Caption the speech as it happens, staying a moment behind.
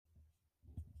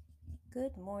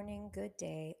Good morning, good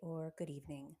day, or good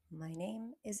evening. My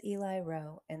name is Eli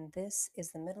Rowe, and this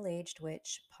is the Middle Aged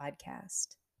Witch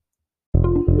podcast.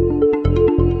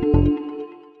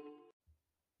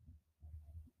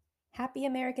 Happy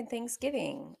American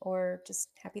Thanksgiving, or just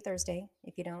happy Thursday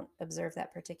if you don't observe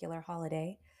that particular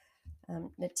holiday.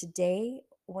 Today,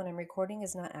 when I'm recording,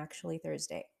 is not actually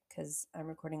Thursday because I'm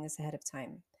recording this ahead of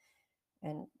time.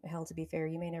 And hell, to be fair,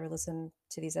 you may never listen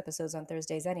to these episodes on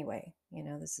Thursdays anyway.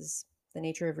 This is the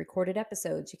nature of recorded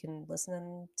episodes. You can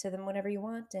listen to them whenever you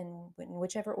want and in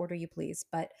whichever order you please.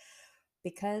 But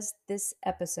because this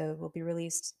episode will be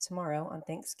released tomorrow on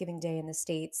Thanksgiving Day in the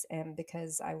States, and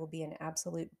because I will be an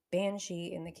absolute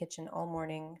banshee in the kitchen all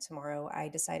morning tomorrow, I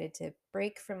decided to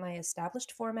break from my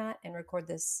established format and record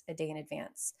this a day in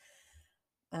advance.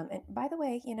 And by the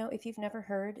way, if you've never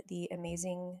heard the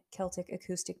amazing Celtic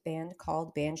acoustic band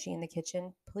called Banshee in the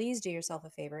Kitchen, please do yourself a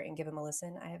favor and give them a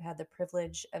listen. I have had the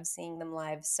privilege of seeing them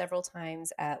live several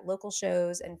times at local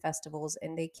shows and festivals,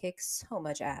 and they kick so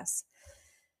much ass.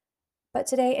 But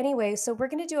today, anyway, so we're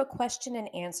going to do a question and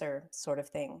answer sort of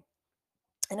thing.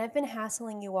 And I've been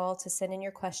hassling you all to send in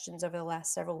your questions over the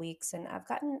last several weeks, and I've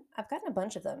gotten a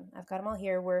bunch of them. I've got them all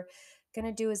here. We're going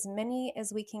to do as many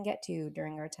as we can get to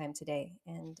during our time today,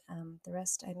 and the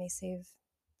rest I may save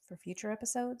for future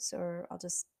episodes, or I'll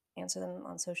just answer them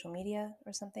on social media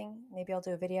or something. Maybe I'll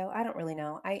do a video. I don't really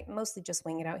know. I mostly just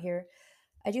wing it out here.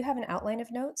 I do have an outline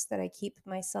of notes that I keep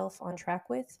myself on track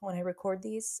with when I record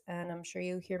these, and I'm sure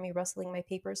you hear me rustling my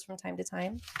papers from time to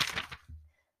time.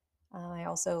 I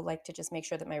also like to just make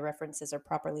sure that my references are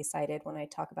properly cited when I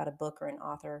talk about a book or an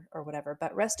author or whatever.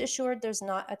 But rest assured, there's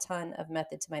not a ton of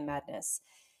method to my madness.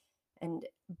 And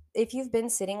if you've been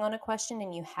sitting on a question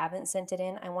and you haven't sent it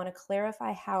in, I want to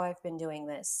clarify how I've been doing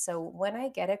this. So when I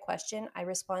get a question, I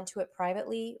respond to it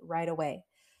privately right away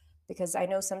because I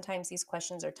know sometimes these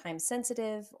questions are time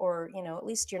sensitive, or, at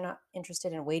least you're not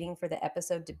interested in waiting for the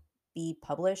episode to be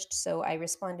published. So I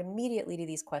respond immediately to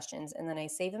these questions and then I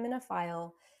save them in a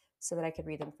file so that I could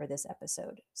read them for this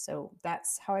episode. So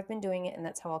that's how I've been doing it, and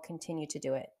that's how I'll continue to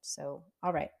do it. So,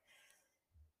 all right.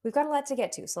 We've got a lot to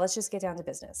get to, so let's just get down to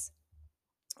business.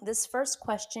 This first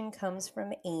question comes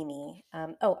from Amy.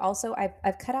 Also,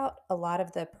 I've cut out a lot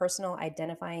of the personal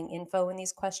identifying info in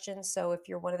these questions. So if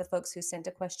you're one of the folks who sent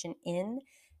a question in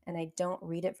and I don't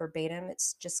read it verbatim,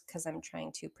 it's just because I'm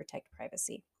trying to protect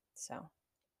privacy. So,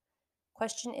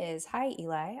 question is, hi,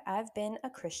 Eli. I've been a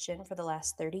Christian for the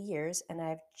last 30 years, and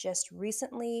I've just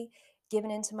recently given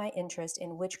into my interest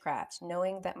in witchcraft,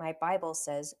 knowing that my Bible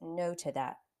says no to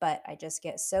that. But I just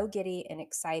get so giddy and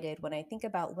excited when I think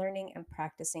about learning and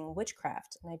practicing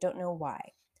witchcraft, and I don't know why.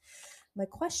 My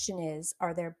question is,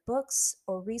 are there books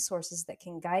or resources that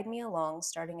can guide me along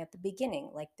starting at the beginning,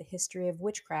 like the history of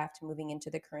witchcraft moving into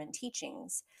the current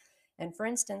teachings? And for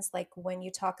instance, like when you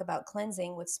talk about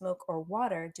cleansing with smoke or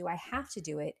water, do I have to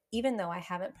do it even though I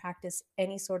haven't practiced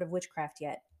any sort of witchcraft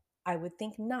yet? I would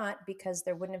think not, because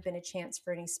there wouldn't have been a chance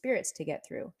for any spirits to get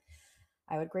through.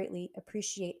 I would greatly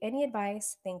appreciate any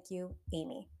advice. Thank you,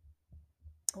 Amy.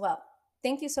 Well,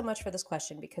 thank you so much for this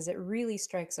question because it really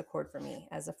strikes a chord for me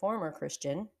as a former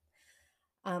Christian.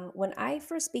 When I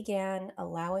first began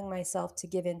allowing myself to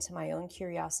give in to my own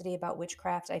curiosity about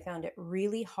witchcraft, I found it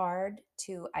really hard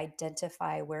to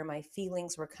identify where my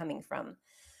feelings were coming from.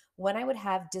 When I would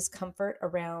have discomfort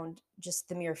around just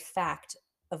the mere fact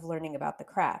of learning about the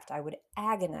craft, I would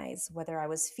agonize whether I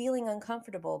was feeling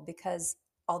uncomfortable because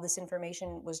all this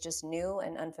information was just new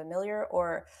and unfamiliar,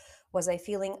 or was I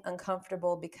feeling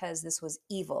uncomfortable because this was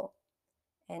evil.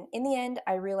 And in the end,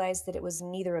 I realized that it was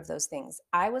neither of those things.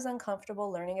 I was uncomfortable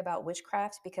learning about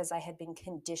witchcraft because I had been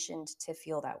conditioned to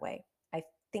feel that way. I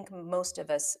think most of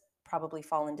us probably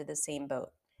fall into the same boat.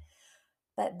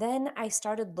 But then I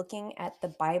started looking at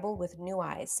the Bible with new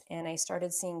eyes, and I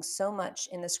started seeing so much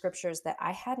in the scriptures that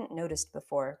I hadn't noticed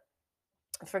before.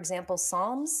 For example,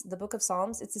 Psalms, the book of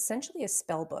Psalms, it's essentially a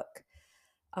spell book.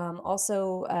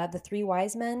 The three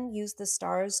wise men used the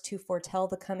stars to foretell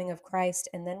the coming of Christ,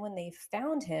 and then when they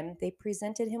found him, they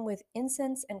presented him with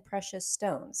incense and precious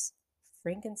stones,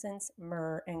 frankincense,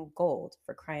 myrrh, and gold,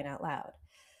 for crying out loud.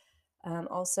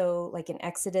 Like in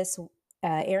Exodus,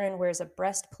 Aaron wears a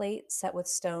breastplate set with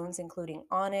stones, including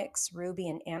onyx, ruby,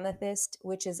 and amethyst,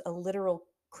 which is a literal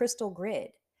crystal grid.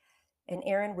 And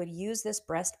Aaron would use this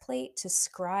breastplate to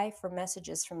scry for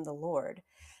messages from the Lord.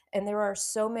 And there are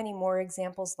so many more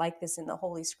examples like this in the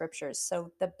Holy Scriptures.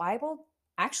 So the Bible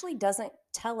actually doesn't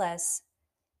tell us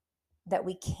that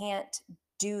we can't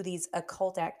do these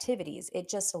occult activities. It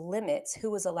just limits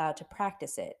who is allowed to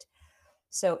practice it.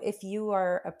 So if you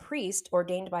are a priest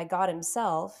ordained by God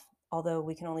himself although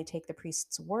we can only take the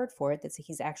priest's word for it that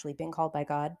he's actually been called by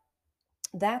God,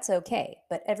 that's okay.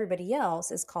 But everybody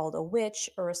else is called a witch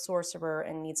or a sorcerer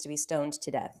and needs to be stoned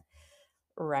to death.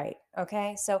 Right.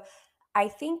 Okay. So I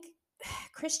think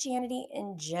Christianity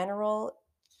in general,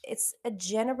 it's a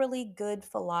generally good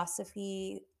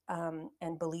philosophy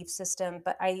and belief system,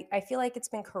 but I feel like it's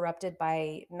been corrupted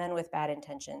by men with bad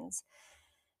intentions.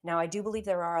 Now, I do believe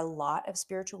there are a lot of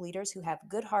spiritual leaders who have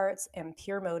good hearts and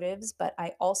pure motives, but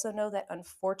I also know that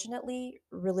unfortunately,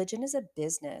 religion is a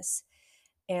business.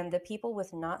 And the people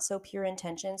with not so pure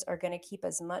intentions are going to keep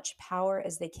as much power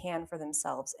as they can for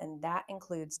themselves. And that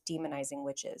includes demonizing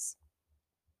witches.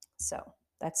 So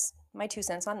that's my 2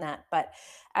 cents on that. But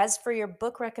as for your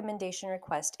book recommendation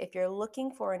request, if you're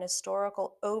looking for an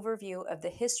historical overview of the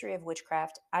history of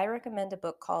witchcraft, I recommend a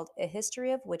book called A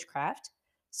History of Witchcraft: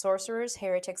 Sorcerers,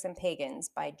 Heretics, and Pagans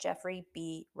by Jeffrey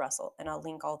B Russel. And I'll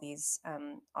link all these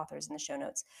authors in the show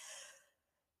notes.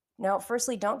 Now,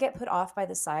 firstly, don't get put off by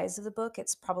the size of the book.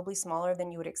 It's probably smaller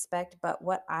than you would expect, but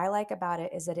what I like about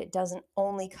it is that it doesn't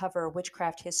only cover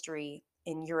witchcraft history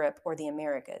in Europe or the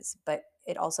Americas, but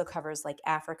it also covers like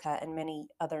Africa and many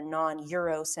other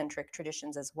non-Eurocentric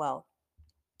traditions as well.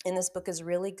 And this book is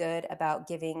really good about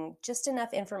giving just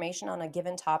enough information on a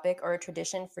given topic or a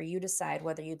tradition for you to decide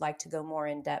whether you'd like to go more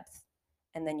in depth,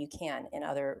 and then you can in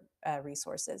other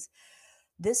resources.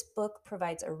 This book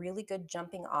provides a really good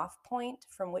jumping off point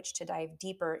from which to dive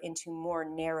deeper into more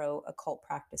narrow occult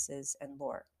practices and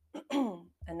lore.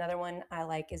 Another one I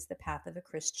like is The Path of a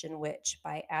Christian Witch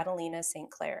by Adelina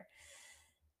St. Clair.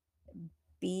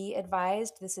 Be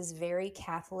advised, this is very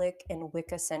Catholic and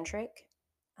Wicca centric.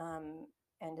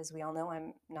 And as we all know,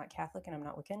 I'm not Catholic and I'm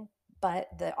not Wiccan, but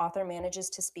the author manages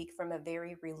to speak from a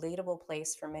very relatable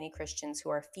place for many Christians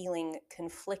who are feeling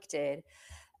conflicted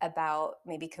about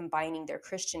maybe combining their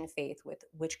Christian faith with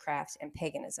witchcraft and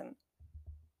paganism.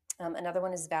 Another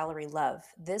one is Valerie Love.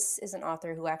 This is an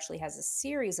author who actually has a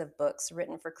series of books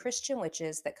written for Christian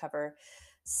witches that cover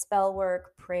spell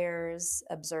work, prayers,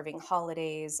 observing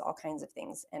holidays, all kinds of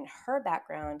things. And her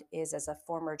background is as a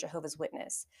former Jehovah's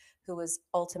Witness who was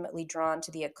ultimately drawn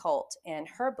to the occult. And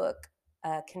her book,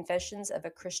 Confessions of a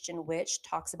Christian Witch,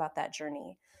 talks about that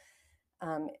journey.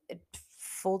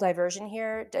 Full diversion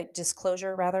here,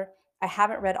 disclosure rather. I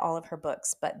haven't read all of her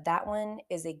books, but that one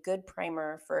is a good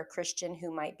primer for a Christian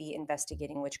who might be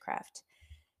investigating witchcraft.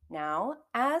 Now,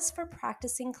 as for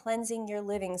practicing cleansing your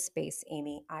living space,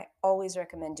 Amy, I always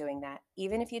recommend doing that,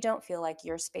 even if you don't feel like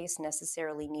your space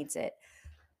necessarily needs it.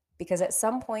 Because at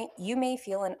some point, you may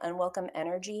feel an unwelcome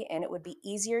energy, and it would be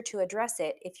easier to address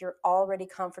it if you're already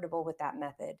comfortable with that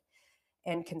method.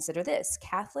 And consider this: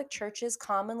 Catholic churches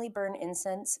commonly burn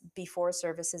incense before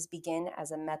services begin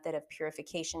as a method of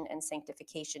purification and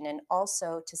sanctification, and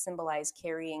also to symbolize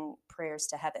carrying prayers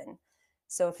to heaven.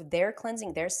 So if they're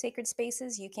cleansing their sacred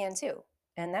spaces, you can too.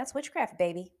 And that's witchcraft,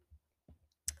 baby.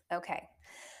 Okay.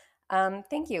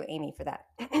 Thank you, Amy, for that.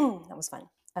 That was fun.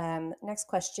 Next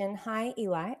question. Hi,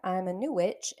 Eli. I'm a new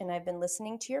witch, and I've been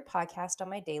listening to your podcast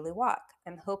on my daily walk.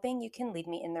 I'm hoping you can lead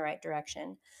me in the right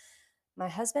direction. My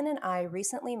husband and I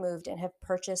recently moved and have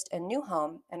purchased a new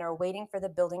home and are waiting for the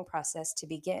building process to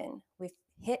begin. We've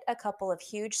hit a couple of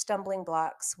huge stumbling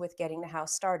blocks with getting the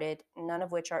house started, none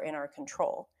of which are in our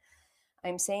control.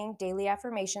 I'm saying daily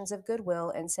affirmations of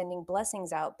goodwill and sending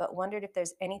blessings out, but wondered if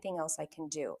there's anything else I can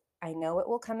do. I know it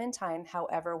will come in time.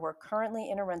 However, we're currently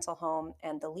in a rental home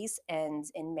and the lease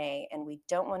ends in May, and we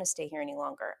don't want to stay here any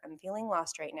longer. I'm feeling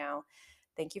lost right now.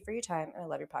 Thank you for your time, and I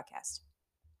love your podcast.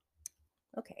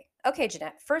 Okay,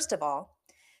 Jeanette. First of all,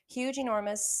 huge,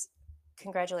 enormous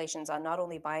congratulations on not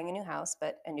only buying a new house,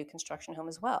 but a new construction home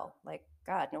as well. Like,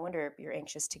 God, no wonder you're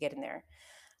anxious to get in there.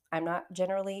 I'm not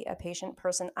generally a patient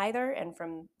person either, and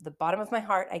from the bottom of my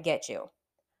heart, I get you.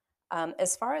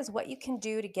 As far as what you can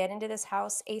do to get into this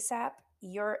house ASAP,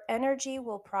 your energy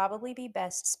will probably be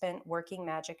best spent working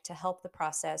magic to help the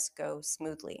process go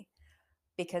smoothly,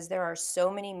 because there are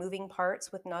so many moving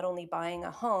parts with not only buying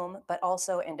a home, but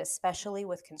also and especially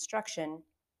with construction.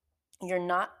 You're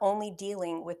not only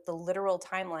dealing with the literal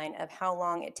timeline of how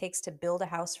long it takes to build a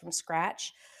house from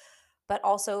scratch, but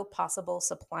also possible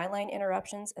supply line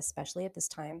interruptions, especially at this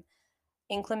time,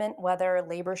 inclement weather,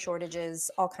 labor shortages,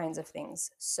 all kinds of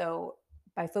things. So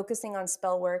by focusing on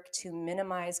spell work to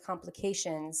minimize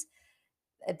complications,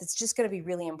 it's just going to be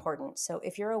really important. So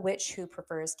if you're a witch who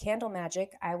prefers candle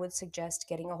magic, I would suggest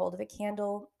getting a hold of a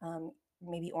candle,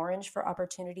 maybe orange for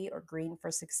opportunity or green for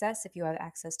success if you have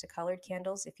access to colored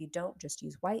candles. If you don't, just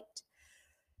use white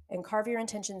and carve your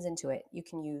intentions into it. You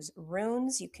can use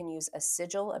runes, you can use a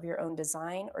sigil of your own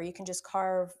design, or you can just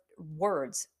carve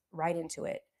words right into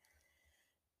it.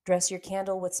 Dress your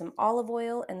candle with some olive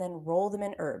oil and then roll them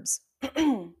in herbs.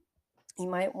 You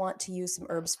might want to use some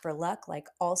herbs for luck, like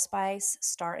allspice,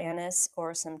 star anise,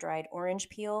 or some dried orange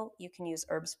peel. You can use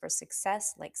herbs for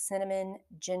success, like cinnamon,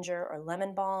 ginger, or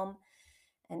lemon balm.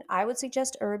 And I would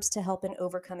suggest herbs to help in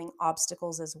overcoming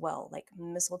obstacles as well, like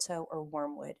mistletoe or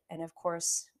wormwood. And of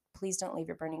course, please don't leave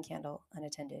your burning candle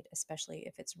unattended, especially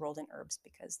if it's rolled in herbs,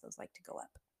 because those like to go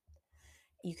up.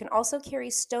 You can also carry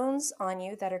stones on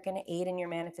you that are going to aid in your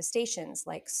manifestations,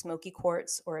 like smoky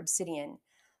quartz or obsidian.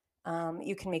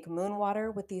 You can make moon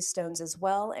water with these stones as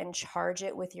well and charge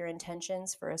it with your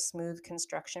intentions for a smooth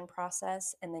construction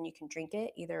process. And then you can drink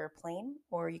it either plain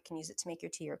or you can use it to make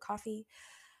your tea or coffee.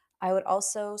 I would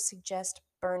also suggest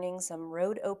burning some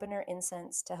road opener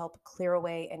incense to help clear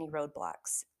away any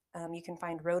roadblocks. You can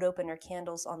find road opener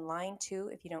candles online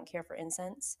too if you don't care for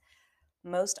incense.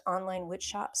 Most online witch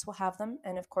shops will have them.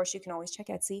 And of course, you can always check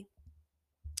Etsy.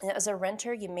 As a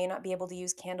renter, you may not be able to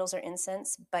use candles or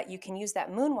incense, but you can use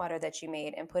that moon water that you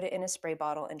made and put it in a spray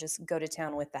bottle and just go to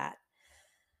town with that.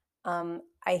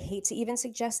 I hate to even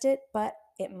suggest it, but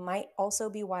it might also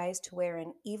be wise to wear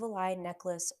an evil eye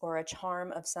necklace or a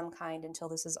charm of some kind until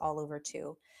this is all over,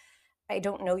 too. I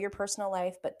don't know your personal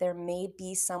life, but there may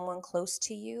be someone close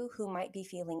to you who might be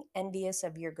feeling envious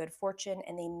of your good fortune,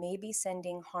 and they may be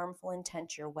sending harmful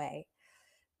intent your way.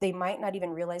 They might not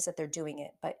even realize that they're doing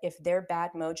it, but if their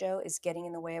bad mojo is getting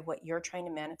in the way of what you're trying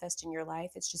to manifest in your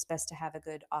life, it's just best to have a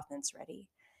good offense ready.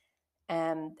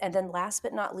 And then last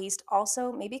but not least,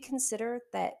 also maybe consider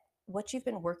that what you've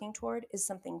been working toward is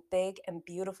something big and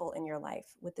beautiful in your life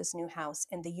with this new house,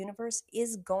 and the universe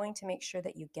is going to make sure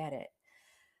that you get it.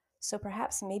 So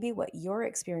perhaps maybe what you're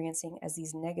experiencing as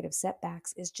these negative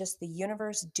setbacks is just the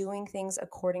universe doing things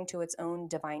according to its own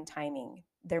divine timing.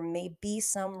 There may be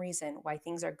some reason why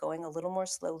things are going a little more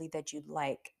slowly than you'd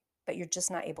like, but you're just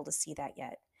not able to see that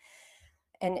yet.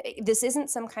 And this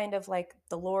isn't some kind of like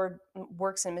the Lord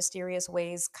works in mysterious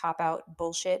ways, cop out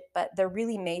bullshit, but there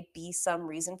really may be some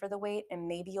reason for the wait, and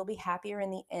maybe you'll be happier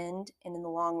in the end and in the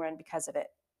long run because of it.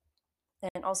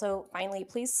 And also, finally,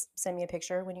 please send me a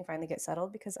picture when you finally get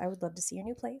settled because I would love to see your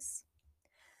new place.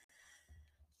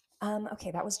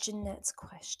 Okay, that was Jeanette's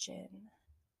question.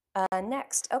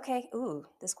 Next, okay, ooh,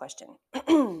 this question.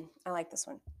 I like this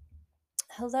one.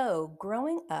 Hello,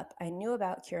 growing up, I knew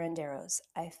about curanderos.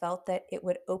 I felt that it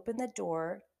would open the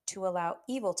door to allow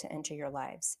evil to enter your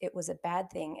lives. It was a bad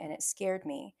thing and it scared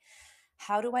me.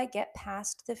 How do I get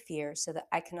past the fear so that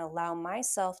I can allow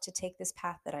myself to take this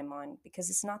path that I'm on? Because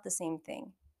it's not the same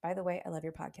thing. By the way, I love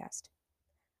your podcast.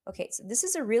 Okay, so this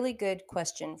is a really good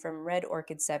question from Red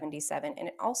Orchid 77, and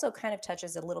it also kind of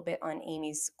touches a little bit on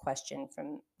Amy's question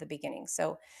from the beginning.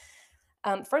 So,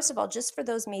 first of all, just for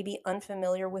those maybe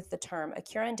unfamiliar with the term, a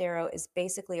curandero is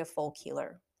basically a folk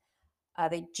healer.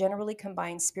 They generally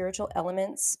combine spiritual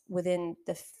elements within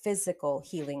the physical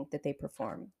healing that they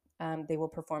perform. They will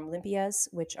perform limpias,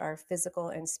 which are physical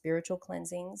and spiritual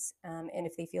cleansings. And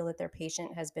if they feel that their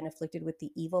patient has been afflicted with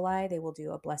the evil eye, they will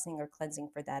do a blessing or cleansing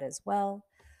for that as well.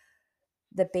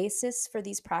 The basis for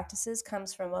these practices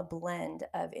comes from a blend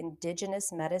of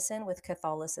indigenous medicine with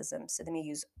Catholicism. So they may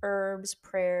use herbs,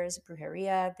 prayers,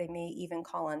 brujeria. They may even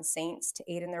call on saints to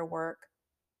aid in their work.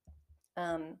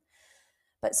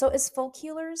 But so as folk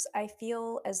healers, I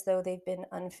feel as though they've been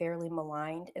unfairly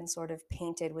maligned and sort of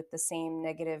painted with the same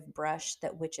negative brush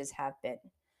that witches have been.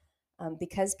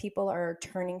 Because people are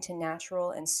turning to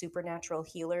natural and supernatural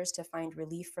healers to find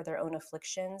relief for their own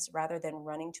afflictions rather than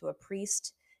running to a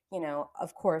priest,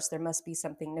 of course, there must be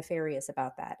something nefarious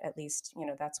about that. At least,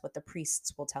 that's what the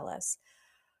priests will tell us.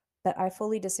 But I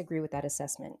fully disagree with that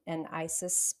assessment. And I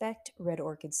suspect Red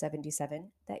Orchid 77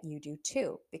 that you do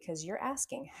too, because you're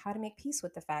asking how to make peace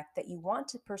with the fact that you want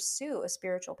to pursue a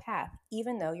spiritual path,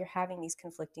 even though you're having these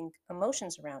conflicting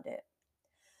emotions around it.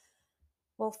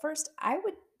 Well, first, I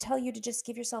would tell you to just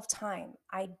give yourself time.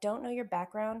 I don't know your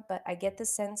background, but I get the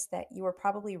sense that you were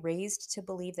probably raised to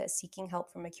believe that seeking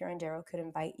help from a curandero could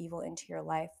invite evil into your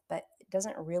life, but it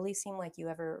doesn't really seem like you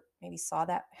ever maybe saw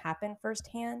that happen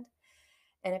firsthand.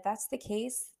 And if that's the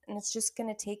case, then it's just going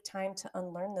to take time to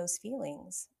unlearn those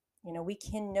feelings. We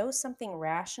can know something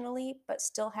rationally, but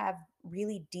still have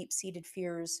really deep seated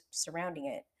fears surrounding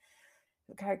it.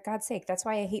 God's sake, that's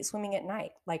why I hate swimming at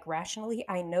night. Like rationally,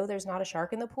 I know there's not a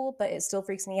shark in the pool, but it still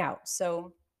freaks me out.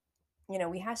 So,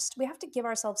 we have to give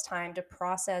ourselves time to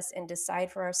process and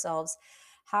decide for ourselves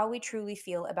how we truly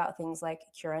feel about things like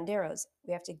curanderos.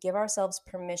 We have to give ourselves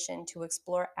permission to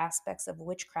explore aspects of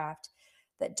witchcraft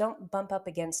that don't bump up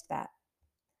against that.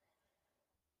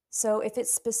 So, if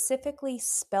it's specifically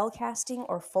spell casting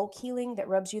or folk healing that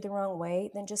rubs you the wrong way,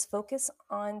 then just focus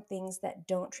on things that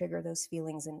don't trigger those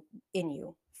feelings in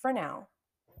you for now.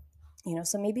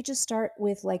 So maybe just start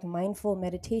with like mindful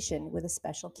meditation with a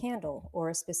special candle or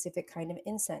a specific kind of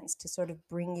incense to sort of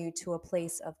bring you to a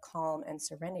place of calm and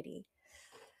serenity.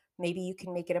 Maybe you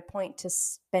can make it a point to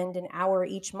spend an hour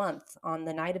each month on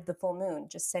the night of the full moon,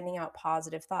 just sending out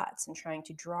positive thoughts and trying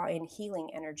to draw in healing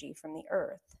energy from the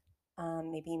earth.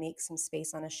 Maybe make some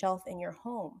space on a shelf in your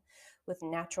home with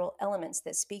natural elements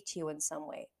that speak to you in some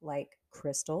way, like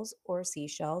crystals or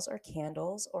seashells or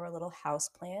candles or a little house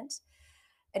plant.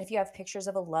 And if you have pictures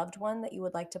of a loved one that you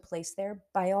would like to place there,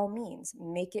 by all means,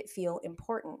 make it feel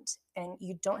important. And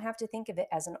you don't have to think of it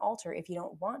as an altar if you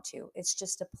don't want to. It's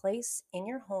just a place in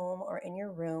your home or in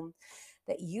your room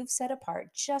that you've set apart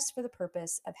just for the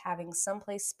purpose of having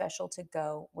someplace special to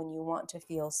go when you want to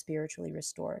feel spiritually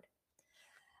restored.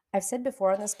 I've said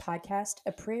before on this podcast,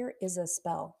 a prayer is a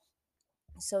spell.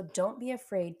 So don't be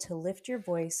afraid to lift your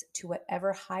voice to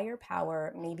whatever higher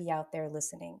power may be out there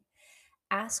listening.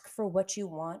 Ask for what you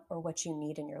want or what you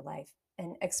need in your life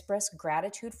and express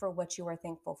gratitude for what you are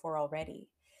thankful for already.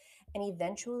 And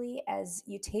eventually, as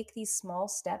you take these small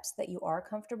steps that you are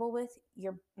comfortable with,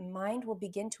 your mind will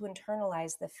begin to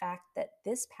internalize the fact that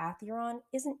this path you're on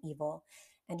isn't evil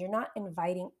and you're not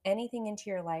inviting anything into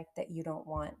your life that you don't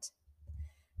want.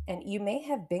 And you may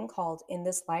have been called in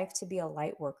this life to be a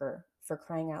light worker, for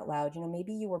crying out loud.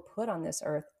 Maybe you were put on this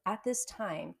earth at this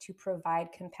time to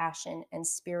provide compassion and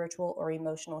spiritual or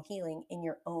emotional healing in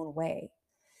your own way.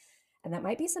 And that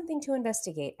might be something to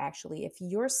investigate, actually. If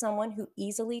you're someone who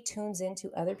easily tunes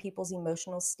into other people's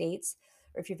emotional states,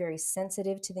 or if you're very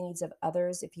sensitive to the needs of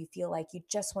others, if you feel like you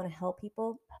just want to help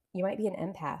people, you might be an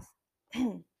empath.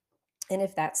 And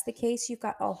if that's the case, you've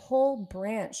got a whole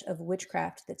branch of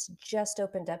witchcraft that's just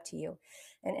opened up to you,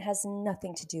 and it has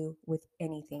nothing to do with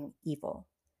anything evil.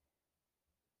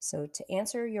 So, to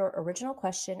answer your original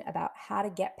question about how to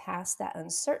get past that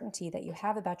uncertainty that you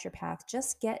have about your path,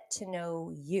 just get to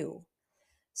know you.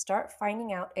 Start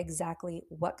finding out exactly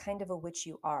what kind of a witch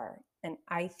you are. And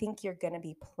I think you're going to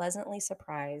be pleasantly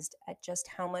surprised at just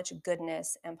how much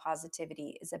goodness and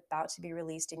positivity is about to be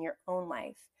released in your own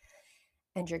life.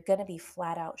 And you're going to be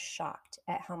flat out shocked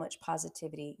at how much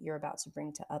positivity you're about to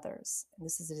bring to others. And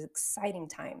this is an exciting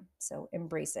time, so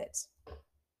embrace it.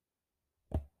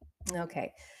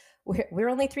 Okay, we're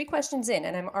only 3 questions in,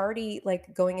 and I'm already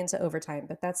like going into overtime,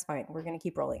 but that's fine. We're going to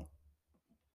keep rolling.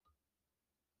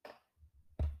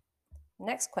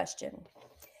 Next question.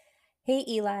 Hey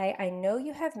Eli, I know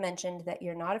you have mentioned that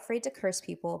you're not afraid to curse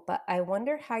people, but I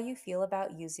wonder how you feel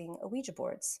about using Ouija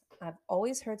boards. I've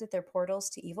always heard that they're portals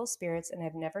to evil spirits, and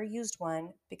I've never used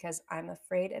one because I'm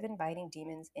afraid of inviting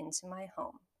demons into my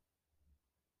home.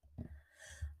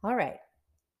 All right.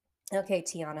 Okay,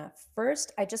 Tiana.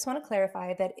 First, I just want to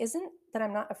clarify that isn't that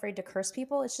I'm not afraid to curse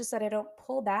people. It's just that I don't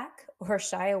pull back or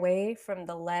shy away from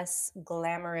the less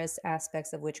glamorous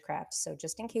aspects of witchcraft. So,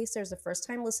 just in case there's a first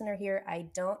time listener here, I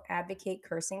don't advocate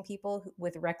cursing people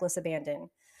with reckless abandon.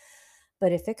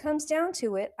 But if it comes down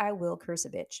to it, I will curse a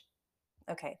bitch.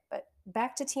 Okay, but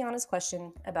back to Tiana's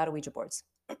question about Ouija boards.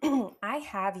 I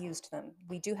have used them.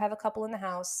 We do have a couple in the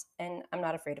house, and I'm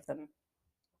not afraid of them.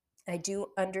 I do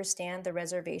understand the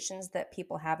reservations that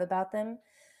people have about them.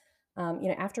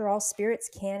 After all, spirits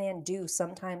can and do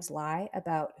sometimes lie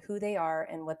about who they are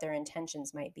and what their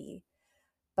intentions might be.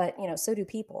 But, so do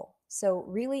people. So,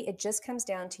 really, it just comes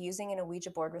down to using an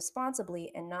Ouija board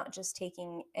responsibly and not just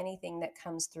taking anything that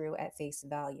comes through at face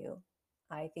value.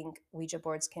 I think Ouija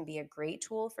boards can be a great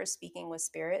tool for speaking with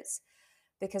spirits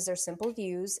because they're simple to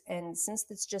use. And since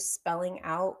it's just spelling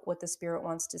out what the spirit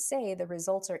wants to say, the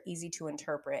results are easy to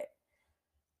interpret.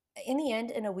 In the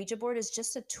end, an Ouija board is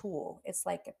just a tool. It's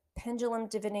like a pendulum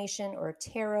divination or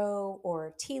tarot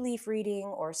or tea leaf reading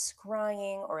or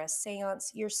scrying or a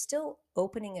seance. You're still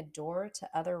opening a door to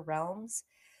other realms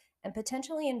and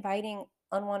potentially inviting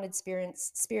unwanted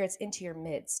spirits into your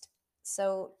midst.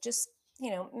 So just,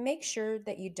 make sure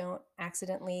that you don't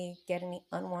accidentally get any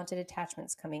unwanted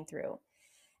attachments coming through.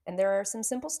 And there are some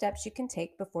simple steps you can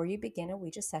take before you begin a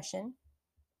Ouija session.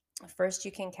 First,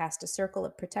 you can cast a circle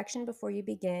of protection before you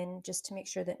begin, just to make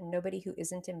sure that nobody who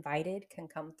isn't invited can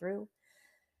come through.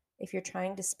 If you're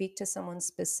trying to speak to someone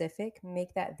specific,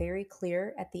 make that very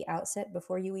clear at the outset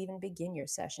before you even begin your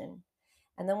session.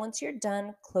 And then once you're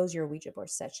done, close your Ouija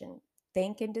board session.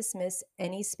 Thank and dismiss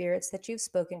any spirits that you've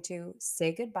spoken to,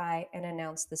 say goodbye, and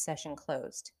announce the session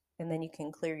closed. And then you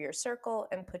can clear your circle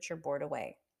and put your board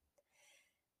away.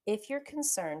 If you're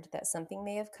concerned that something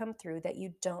may have come through that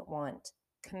you don't want,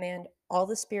 command all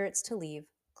the spirits to leave,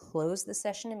 close the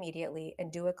session immediately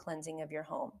and do a cleansing of your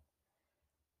home.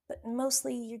 But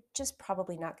mostly, you're just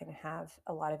probably not going to have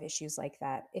a lot of issues like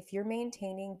that. If you're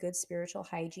maintaining good spiritual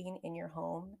hygiene in your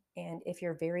home, and if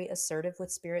you're very assertive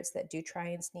with spirits that do try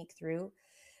and sneak through,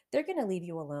 they're going to leave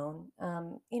you alone.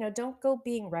 Don't go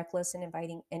being reckless and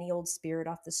inviting any old spirit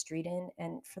off the street in.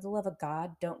 And for the love of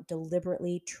God, don't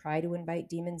deliberately try to invite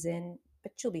demons in,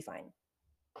 but you'll be fine.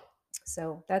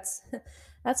 So that's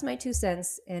that's my 2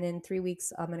 cents. And in 3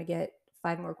 weeks, I'm going to get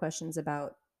 5 more questions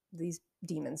about these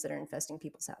demons that are infesting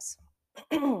people's house.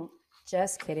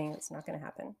 Just kidding. It's not going to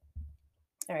happen.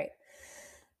 All right.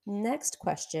 Next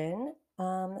question.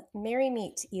 Mary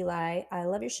Meat, Eli. I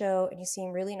love your show and you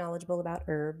seem really knowledgeable about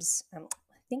herbs.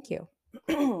 Thank you.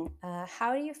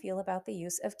 How do you feel about the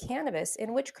use of cannabis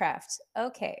in witchcraft?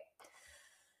 Okay.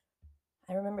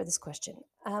 I remember this question.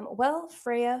 Well,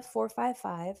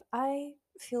 Freya455, I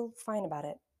feel fine about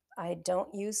it. I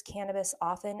don't use cannabis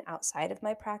often outside of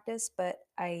my practice, but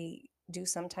I do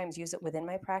sometimes use it within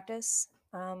my practice.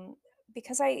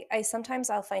 Because I sometimes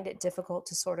I'll find it difficult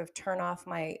to sort of turn off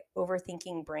my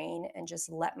overthinking brain and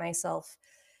just let myself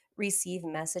receive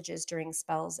messages during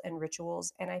spells and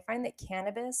rituals. And I find that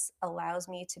cannabis allows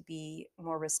me to be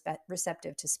more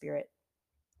receptive to spirit.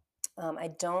 I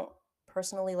don't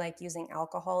personally like using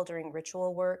alcohol during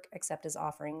ritual work, except as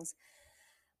offerings,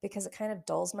 because it kind of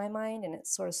dulls my mind and it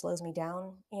sort of slows me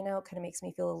down. It kind of makes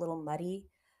me feel a little muddy.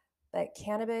 But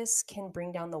cannabis can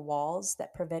bring down the walls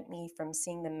that prevent me from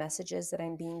seeing the messages that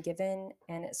I'm being given,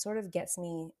 and it sort of gets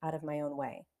me out of my own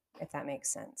way, if that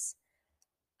makes sense.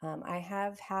 I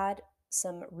have had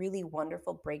some really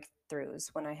wonderful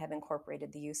breakthroughs when I have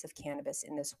incorporated the use of cannabis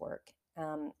in this work.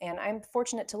 And I'm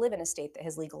fortunate to live in a state that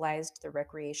has legalized the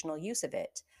recreational use of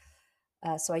it.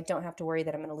 So I don't have to worry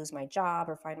that I'm going to lose my job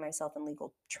or find myself in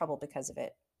legal trouble because of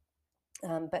it.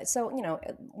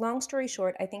 Long story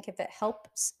short, I think if it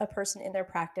helps a person in their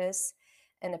practice,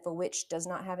 and if a witch does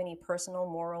not have any personal,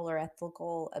 moral, or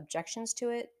ethical objections to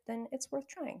it, then it's worth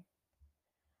trying.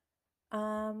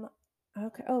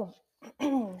 Okay. Oh,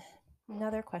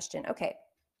 another question. Okay.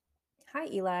 Hi,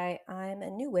 Eli. I'm a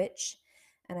new witch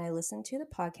and I listen to the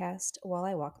podcast while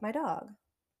I walk my dog.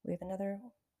 We have another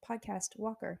podcast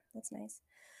walker. That's nice.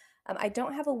 I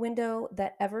don't have a window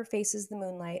that ever faces the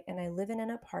moonlight and I live in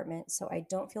an apartment, so I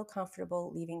don't feel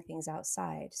comfortable leaving things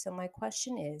outside. So, my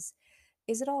question is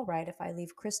it all right if I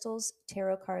leave crystals,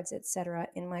 tarot cards, etc.,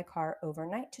 in my car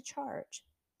overnight to charge?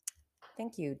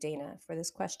 Thank you, Dana, for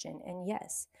this question. And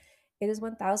yes, it is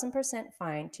 1000%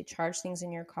 fine to charge things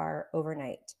in your car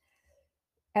overnight.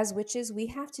 As witches, we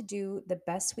have to do the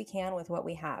best we can with what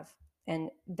we have.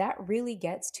 And that really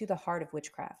gets to the heart of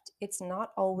witchcraft. It's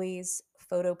not always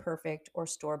photo perfect or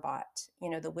store bought.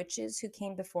 The witches who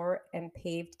came before and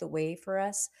paved the way for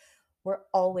us were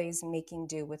always making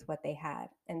do with what they had.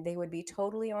 And they would be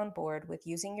totally on board with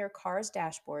using your car's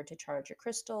dashboard to charge your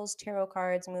crystals, tarot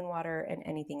cards, moon water, and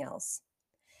anything else.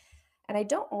 And I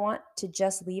don't want to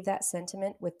just leave that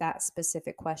sentiment with that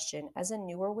specific question. As a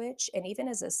newer witch, and even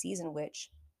as a seasoned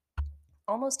witch,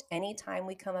 almost any time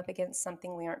we come up against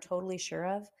something we aren't totally sure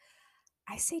of,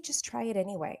 I say just try it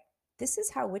anyway. This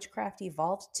is how witchcraft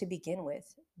evolved to begin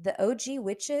with. The OG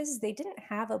witches, they didn't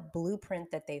have a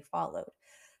blueprint that they followed.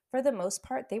 For the most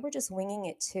part, they were just winging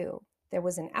it too. There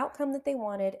was an outcome that they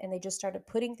wanted, and they just started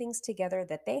putting things together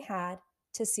that they had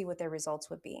to see what their results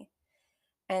would be.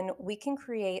 And we can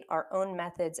create our own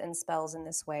methods and spells in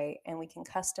this way, and we can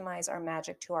customize our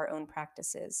magic to our own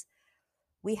practices.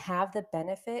 We have the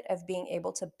benefit of being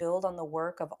able to build on the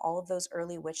work of all of those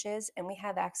early witches, and we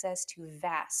have access to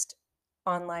vast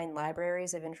online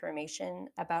libraries of information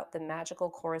about the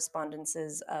magical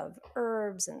correspondences of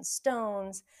herbs and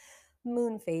stones,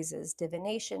 moon phases,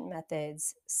 divination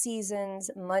methods, seasons,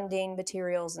 mundane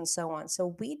materials, and so on.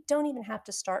 So we don't even have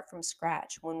to start from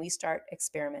scratch when we start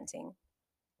experimenting.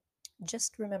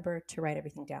 Just remember to write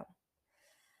everything down.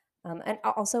 And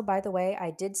also, by the way,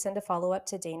 I did send a follow-up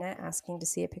to Dana asking to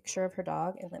see a picture of her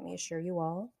dog. And let me assure you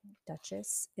all,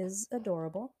 Duchess is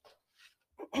adorable.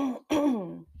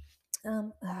 Oh,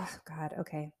 God.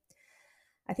 Okay.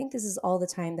 I think this is all the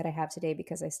time that I have today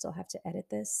because I still have to edit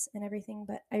this and everything.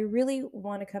 But I really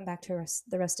want to come back to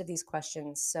the rest of these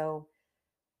questions. So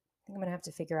I think I'm going to have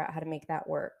to figure out how to make that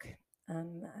work. I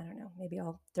don't know. Maybe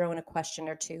I'll throw in a question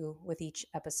or two with each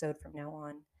episode from now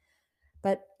on.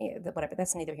 But whatever,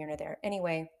 that's neither here nor there.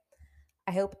 Anyway,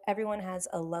 I hope everyone has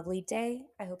a lovely day.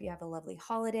 I hope you have a lovely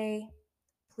holiday.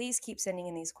 Please keep sending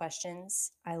in these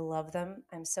questions. I love them.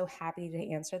 I'm so happy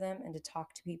to answer them and to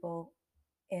talk to people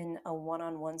in a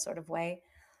one-on-one sort of way.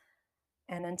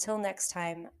 And until next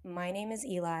time, my name is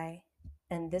Eli,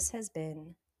 and this has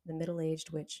been the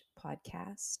Middle-Aged Witch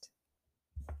podcast.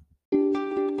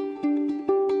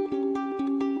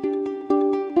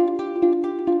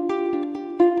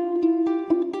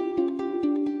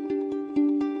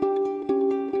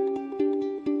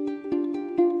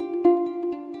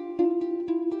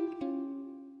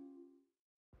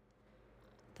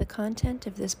 The content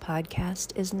of this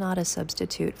podcast is not a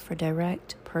substitute for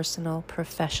direct, personal,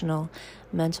 professional,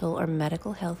 mental, or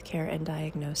medical health care and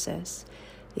diagnosis.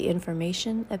 The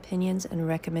information, opinions, and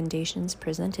recommendations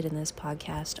presented in this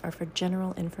podcast are for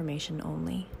general information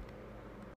only.